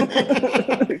 Yes.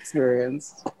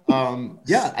 Experience.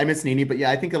 I miss Nene, but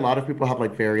I think a lot of people have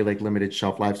like very like limited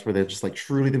shelf lives where they're just like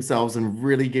truly themselves and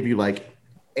really give you like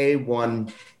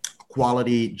A1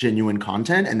 quality, genuine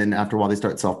content, and then after a while they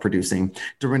start self-producing.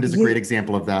 Dorinda's a great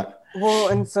example of that. Well,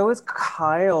 and so is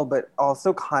Kyle, but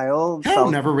also Kyle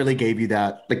never really gave you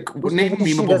that. Like, name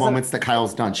memeable moments that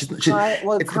Kyle's done. It's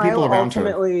Kyle the people around her.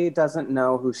 Ultimately doesn't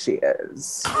know who she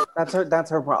is. That's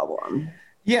her problem.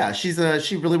 Yeah, she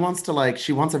really wants to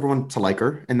she wants everyone to like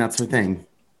her, and that's her thing.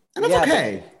 And that's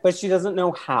okay. But she doesn't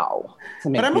know how to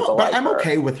make people like her. But I'm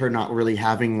okay with her not really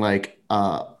having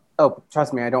oh,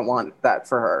 trust me, I don't want that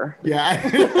for her. Yeah.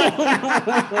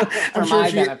 For my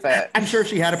benefit. I'm sure if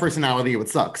she had a personality, it would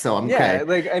suck. So I'm okay. Yeah,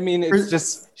 like, I mean, it's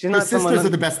just... She's not sisters are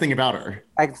the best thing about her.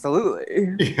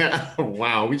 Absolutely. Yeah.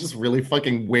 Wow. We just really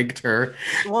fucking wigged her.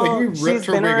 Well, we ripped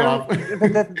her wig off.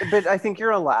 but I think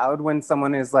you're allowed when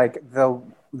someone is like,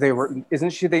 isn't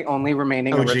she the only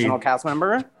remaining original cast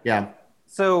member? Yeah.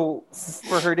 So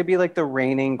for her to be like the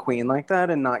reigning queen like that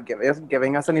and not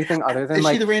giving us anything other than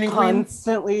she the reigning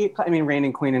constantly queen? I mean,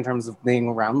 reigning queen in terms of being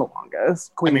around the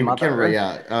longest. Queen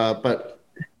mother.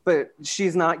 But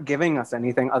she's not giving us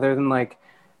anything other than like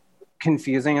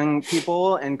confusing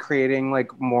people and creating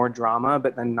like more drama,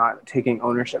 but then not taking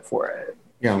ownership for it.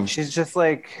 Yeah. She's just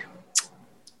like...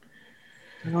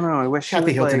 I don't know. I wish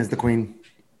Kathy Hilton like, is the queen.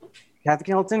 Kathy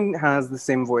Hilton has the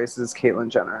same voice as Caitlyn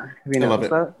Jenner. Have you I love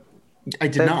noticed it. that? I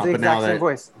did not, The but now exact same that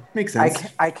voice. makes sense.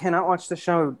 I cannot watch the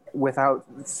show without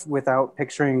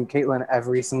picturing Caitlyn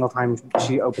every single time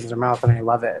she opens her mouth, and I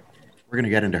love it. We're gonna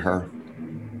get into her.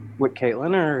 With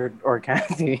Caitlyn or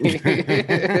Kathy?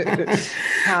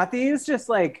 Kathy is just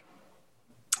like,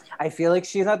 I feel like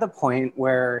she's at the point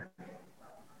where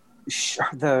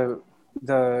the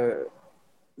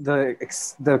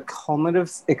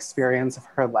cumulative experience of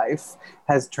her life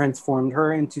has transformed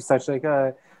her into such like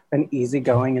an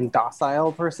easygoing and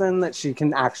docile person that she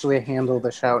can actually handle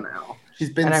the show now. She's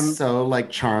been so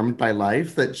like charmed by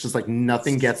life that she's like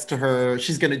nothing gets to her.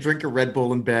 She's gonna drink a Red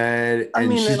Bull in bed,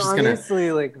 and she's just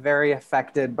obviously like very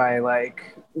affected by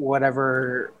like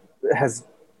whatever has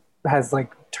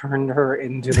like turned her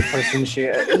into the person she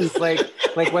is.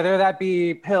 like whether that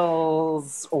be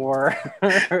pills or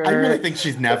I really think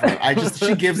she's never.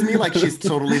 She gives me like she's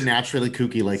totally naturally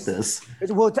kooky like this.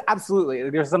 Well, absolutely.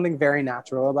 There's something very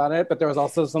natural about it, but there was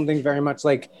also something very much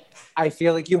like, I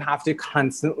feel like you have to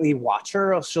constantly watch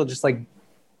her, or else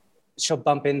she'll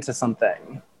bump into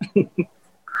something.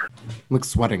 Looks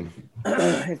sweating.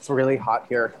 It's really hot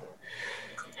here.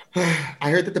 I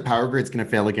heard that the power grid's going to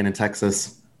fail again in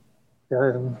Texas.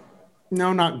 Good.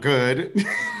 No, not good.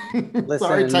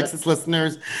 Sorry, Texas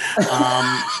listeners. No,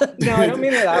 I don't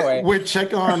mean it that way. We'll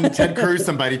check on Ted Cruz.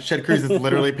 Ted Cruz is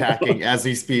literally packing as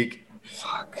we speak.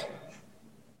 Fuck.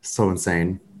 So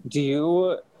insane. Do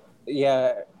you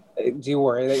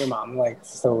worry that your mom like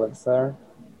still lives there?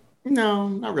 No,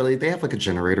 not really. They have like a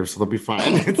generator, so they'll be fine.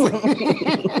 It's like,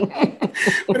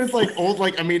 but it's like old.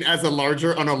 Like, I mean, on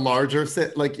a larger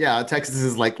set, like, yeah, Texas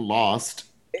is like lost.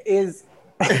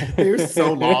 You're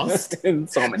so lost in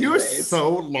so many ways. You're so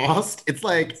lost. It's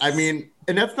like, I mean,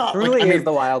 and that's not truly like, I mean,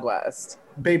 the Wild West,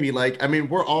 baby. Like, I mean,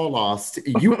 we're all lost.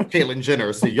 You, Caitlyn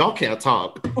Jenner, so y'all can't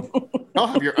talk. Y'all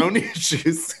have your own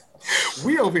issues.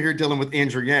 We over here dealing with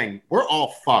Andrew Yang. We're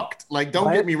all fucked. Like,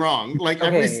 don't get me wrong. Like,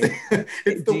 okay.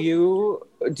 What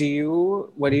do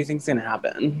you think's gonna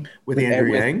happen with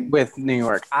Andrew Yang with New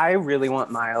York? I really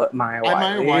want Maya Wiley.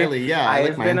 Maya Wiley, yeah.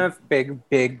 I've been a big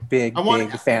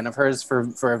fan of hers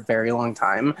for a very long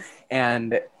time,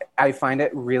 and I find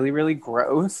it really, really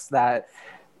gross that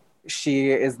she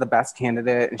is the best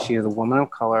candidate, and she is a woman of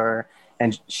color,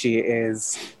 and she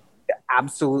is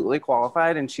absolutely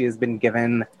qualified, and she has been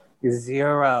given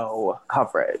zero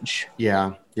coverage.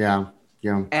 Yeah.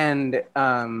 And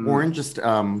Warren just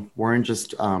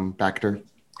backed her.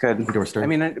 Good. Endorsed her. I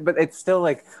mean, but it's still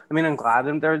like, I mean, I'm glad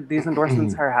that these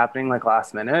endorsements are happening like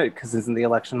last minute, because isn't the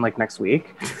election like next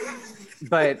week?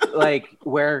 But like,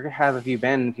 where have you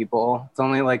been, people? It's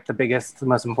only like the biggest, the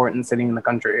most important city in the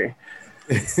country.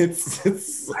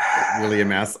 It's really a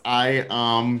mess.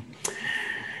 I'm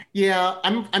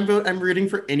rooting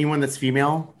for anyone that's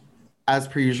female, as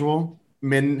per usual.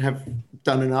 Men have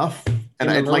done enough, and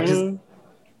I'd like to.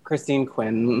 Christine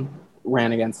Quinn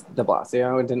ran against De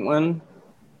Blasio and didn't win.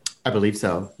 I believe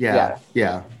so. Yeah.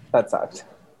 That sucked.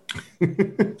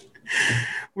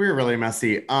 We're really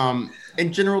messy.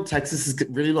 In general, Texas is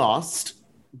really lost.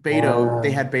 Beto,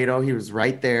 they had Beto. He was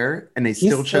right there, and they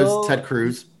still chose Ted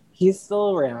Cruz. He's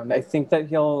still around. I think that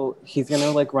he's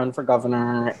gonna like run for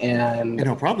governor, and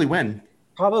he'll probably win.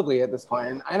 Probably at this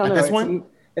point. I don't know. At this point,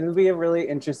 it'll be a really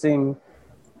interesting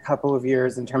couple of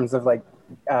years in terms of like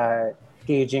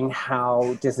gauging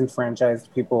how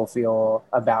disenfranchised people feel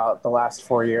about the last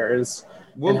 4 years.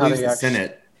 We'll lose the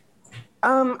Senate.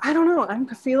 I don't know. I'm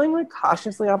feeling like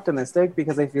cautiously optimistic,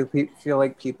 because I feel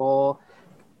like people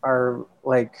are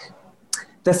like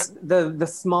the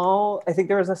small. I think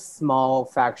there is a small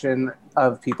faction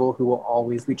of people who will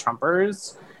always be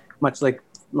Trumpers, much like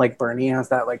Bernie has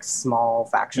that like small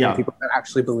faction of people that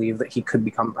actually believe that he could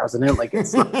become president. Like,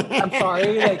 it's not, I'm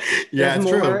sorry, like it's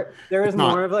true. There's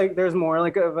more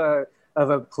of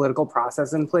a political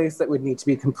process in place that would need to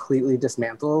be completely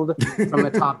dismantled from the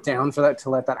top down for that to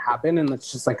let that happen, and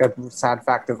it's just like a sad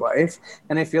fact of life.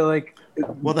 And I feel like,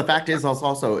 well, the fact is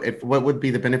also what would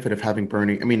be the benefit of having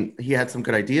Bernie? I mean, he had some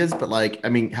good ideas, but like, I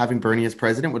mean, having Bernie as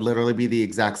president would literally be the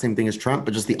exact same thing as Trump,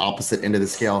 but just the opposite end of the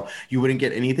scale. You wouldn't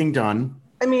get anything done.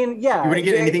 I mean, yeah. You wouldn't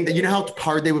get anything. You know how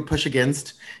hard they would push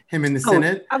against him in the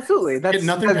Senate? Absolutely. Get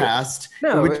nothing passed.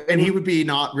 No, he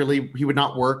would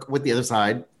not work with the other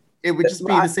side. It would just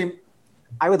be the same.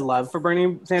 I would love for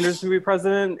Bernie Sanders to be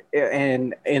president,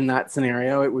 and in that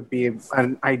scenario, it would be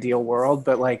an ideal world.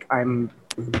 But like, I'm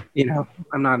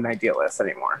not an idealist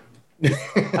anymore. But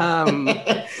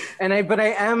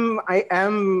I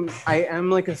am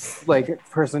like a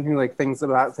person who like thinks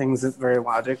about things very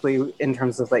logically in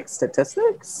terms of like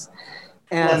statistics.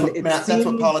 And that's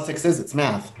what politics is. It's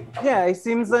math. Yeah, it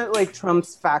seems that like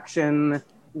Trump's faction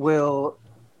will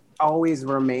always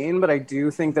remain, but I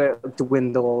do think that it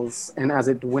dwindles, and as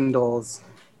it dwindles,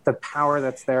 the power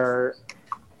that's there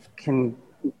can,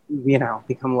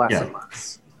 become less and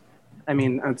less. I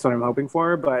mean, that's what I'm hoping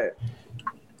for, but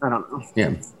I don't know.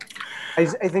 Yeah. I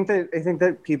think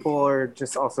that people are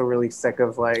just also really sick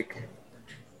of like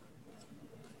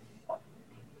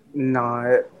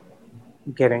not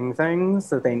getting things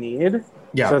that they need.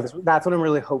 Yeah. So that's what I'm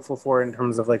really hopeful for in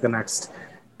terms of like the next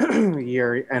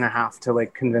year and a half to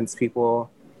like convince people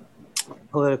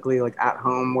politically, like at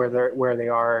home where they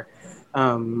are,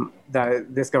 that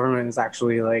this government is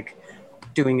actually like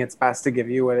doing its best to give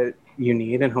you what you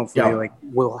need, and hopefully like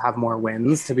we'll have more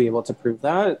wins to be able to prove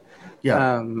that.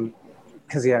 Yeah.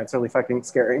 Because it's really fucking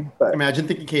scary. But imagine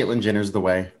thinking Caitlyn Jenner's the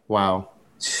way. Wow.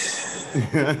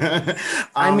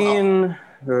 I mean,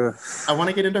 I want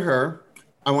to get into her.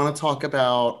 I want to talk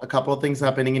about a couple of things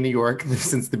happening in New York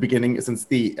since the end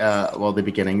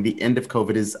of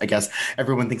COVID is, I guess,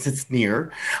 everyone thinks it's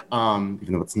near, even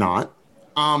though it's not.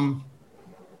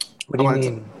 What do you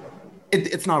mean?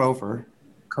 It's not over.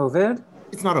 COVID?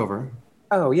 It's not over.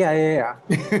 Oh yeah.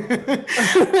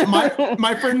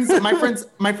 my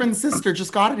friend's sister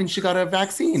just got it, and she got a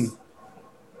vaccine,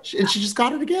 and she just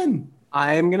got it again.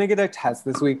 I'm gonna get a test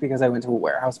this week because I went to a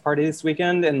warehouse party this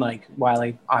weekend, and like while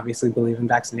I obviously believe in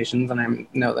vaccinations and I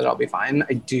know that I'll be fine,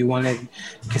 I do want to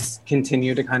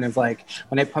continue to kind of like,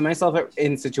 when I put myself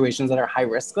in situations that are high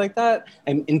risk like that,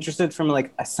 I'm interested from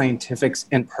like a scientific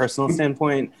and personal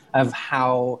standpoint of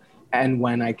how and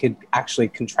when I could actually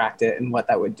contract it and what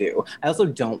that would do. I also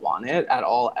don't want it at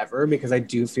all ever, because I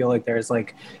do feel like there's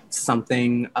like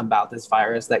something about this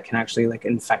virus that can actually like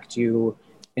infect you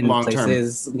in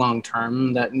places long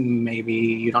term that maybe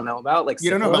you don't know about. Like you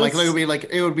don't know about, like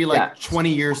it would be like 20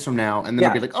 years from now, and then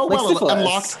it'd be like, oh well,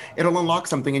 it'll unlock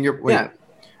something in your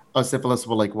syphilis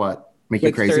will like what? Make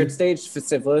you crazy? Third stage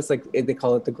syphilis, like they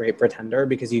call it the great pretender,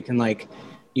 because you can go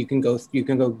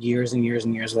years and years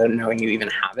and years without knowing you even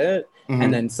have it. Mm-hmm.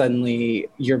 And then suddenly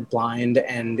you're blind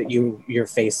and your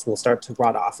face will start to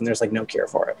rot off, and there's like no cure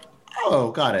for it.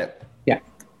 Oh, got it. Yeah.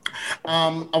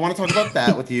 I want to talk about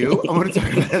that with you. I want to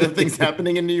talk about other things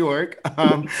happening in New York.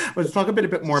 Let's talk a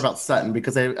bit more about Sutton,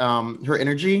 because her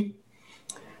energy,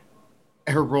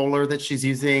 her roller that she's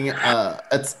using,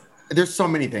 there's so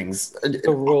many things.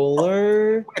 The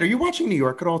roller? Are you watching New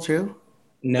York at all too?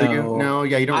 No.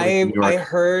 You don't. Like New York. I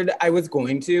heard I was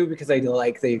going to, because I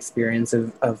like the experience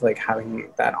of like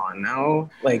having that on now,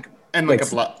 like and like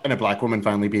a black woman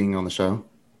finally being on the show.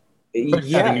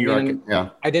 Yeah, New York.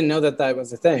 Yeah. I didn't know that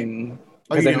was a thing.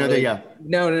 Oh, you didn't know that? Yeah.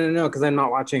 No, because I'm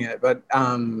not watching it. But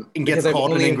it gets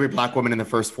called an angry black woman in the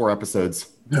first 4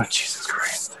 episodes. Oh, Jesus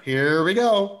Christ! Here we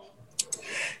go.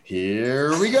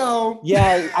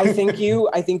 Yeah, I think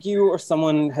you or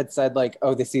someone had said like,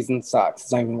 "Oh, this season sucks.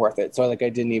 It's not even worth it." So like, I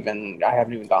haven't even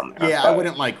gone there. Yeah, I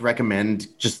wouldn't like recommend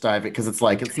just dive it, because it's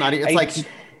like it's not. It's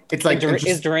like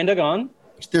is Dorinda gone?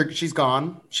 She's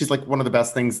gone. She's like one of the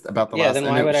best things about the last. Then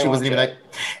why would I watch it?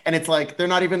 And it's like they're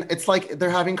not even. It's like they're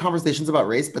having conversations about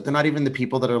race, but they're not even the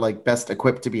people that are like best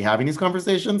equipped to be having these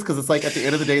conversations, because it's like at the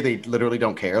end of the day, they literally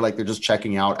don't care. Like they're just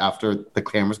checking out after the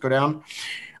cameras go down.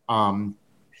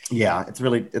 Yeah, it's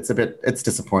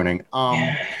disappointing.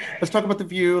 Let's talk about The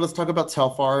View. Let's talk about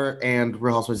Telfar and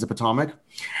Real Housewives of Potomac.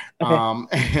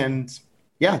 Okay. And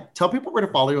yeah, tell people where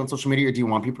to follow you on social media. Or do you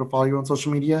want people to follow you on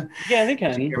social media? Yeah, they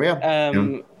can.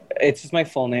 It's just my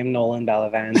full name, Nolan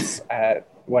Bellavance, at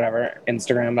whatever,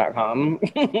 Instagram.com.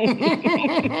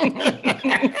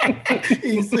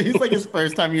 he's like his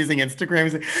first time using Instagram.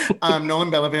 He's like,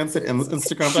 Nolan Bellavance at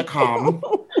Instagram.com.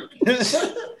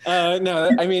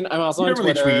 No, I mean, I'm also on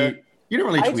Twitter. You don't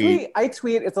really tweet. I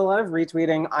tweet. It's a lot of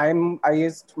retweeting. I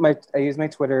use my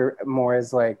Twitter more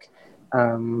as like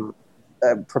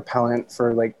a propellant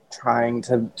for like trying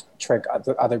to trick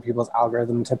other people's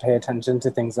algorithm to pay attention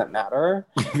to things that matter.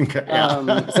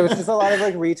 So it's just a lot of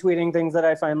like retweeting things that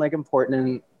I find like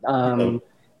important.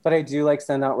 But I do like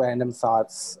send out random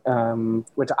thoughts,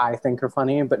 which I think are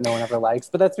funny, but no one ever likes.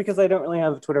 But that's because I don't really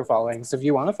have a Twitter following. So if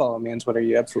you want to follow me on Twitter,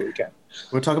 you absolutely can.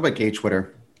 We'll talk about gay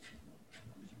Twitter.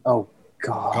 Oh,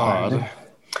 God.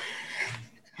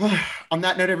 On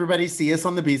that note, everybody, see us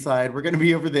on the B-side. We're going to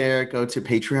be over there. Go to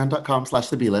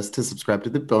patreon.com/thebList to subscribe to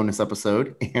the bonus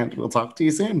episode. And we'll talk to you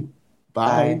soon.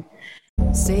 Bye. Bye.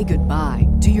 Say goodbye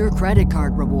to your credit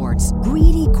card rewards.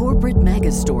 Greedy corporate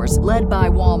mega stores, led by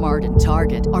Walmart and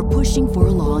Target, are pushing for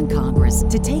a law in Congress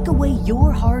to take away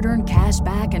your hard-earned cash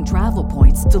back and travel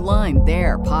points to line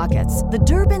their pockets. The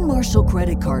Durbin-Marshall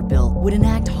credit card bill would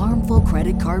enact harmful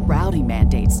credit card routing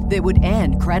mandates that would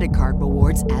end credit card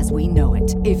rewards as we know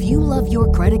it. If you love your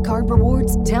credit card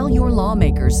rewards, tell your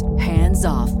lawmakers, hands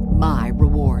off my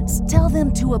rewards. Tell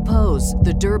them to oppose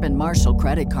the Durbin-Marshall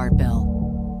credit card bill.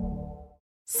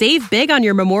 Save big on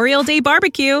your Memorial Day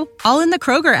barbecue, all in the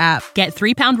Kroger app. Get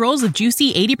 3-pound rolls of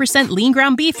juicy 80% lean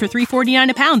ground beef for $3.49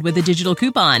 a pound with a digital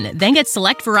coupon. Then get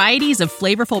select varieties of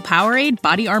flavorful Powerade,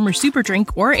 Body Armor Super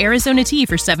Drink, or Arizona tea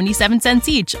for 77 cents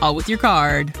each, all with your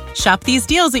card. Shop these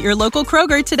deals at your local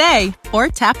Kroger today, or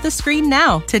tap the screen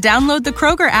now to download the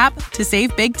Kroger app to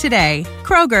save big today.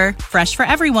 Kroger, fresh for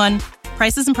everyone.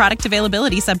 Prices and product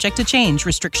availability subject to change.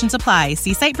 Restrictions apply.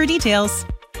 See site for details.